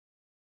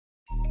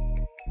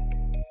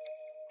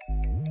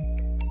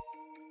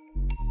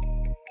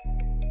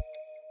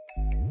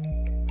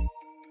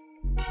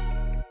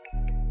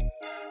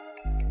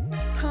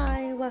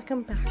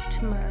welcome back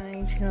to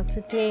my channel.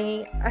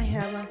 Today I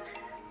have a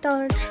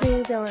Dollar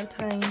Tree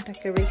Valentine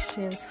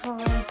decorations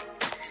haul.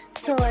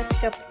 So I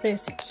picked up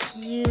this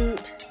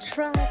cute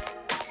truck.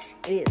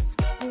 It is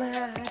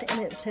plaid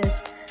and it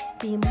says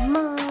 "Be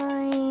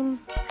Mine"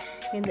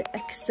 and the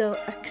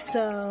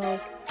XOXO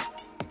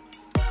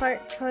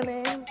hearts on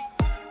it.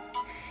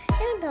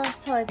 And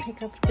also I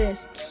picked up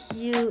this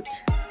cute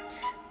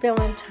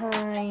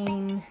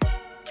Valentine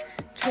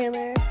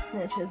trailer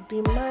and it says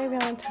 "Be My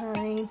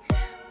Valentine"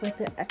 with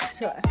the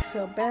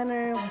XOXO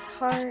banner with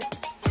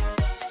hearts.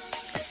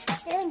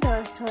 And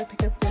also I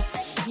picked up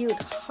this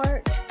cute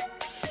heart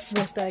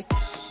with a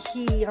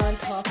key on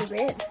top of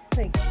it.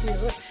 Very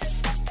cute.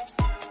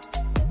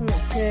 And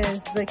it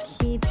says "The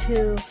key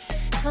to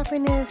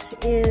happiness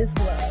is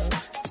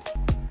love."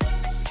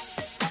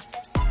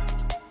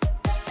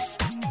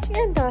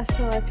 And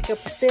also I picked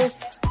up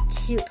this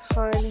cute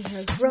heart and it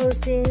has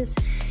roses.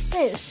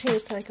 And it's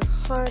shaped like a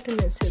heart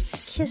and it says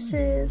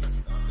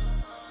 "Kisses."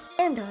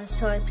 And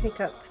also I pick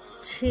up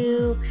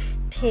two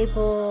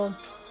table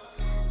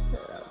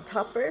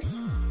toppers.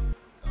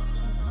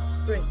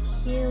 Very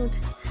cute.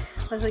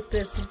 Looks like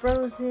there's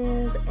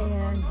roses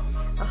and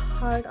a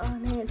heart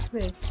on it.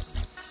 Very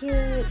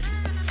cute.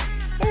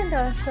 And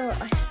also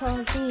I saw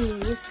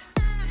these.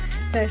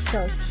 They're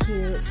so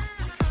cute.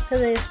 So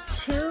there's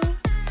two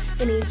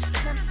in each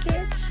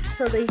package.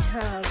 So they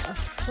have a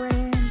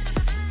friend.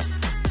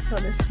 So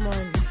this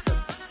one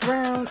is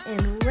brown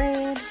and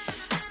red,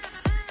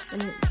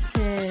 and it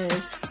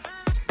says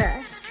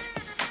 "Best."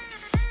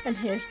 And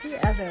here's the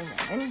other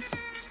one,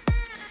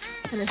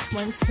 and this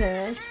one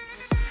says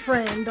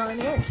 "Friend" on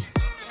it.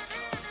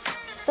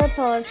 The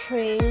Dollar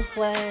Tree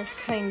was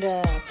kind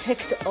of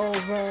picked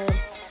over.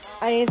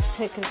 I just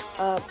picked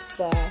up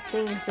the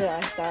things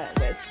that I thought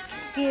was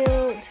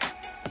cute.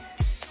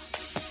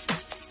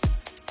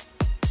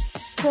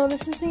 So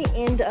this is the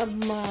end of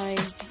my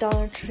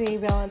Dollar Tree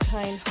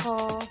Valentine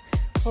haul.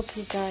 Hope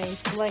you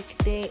guys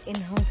liked it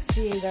and I'll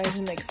see you guys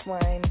in the next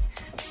one.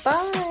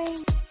 Bye!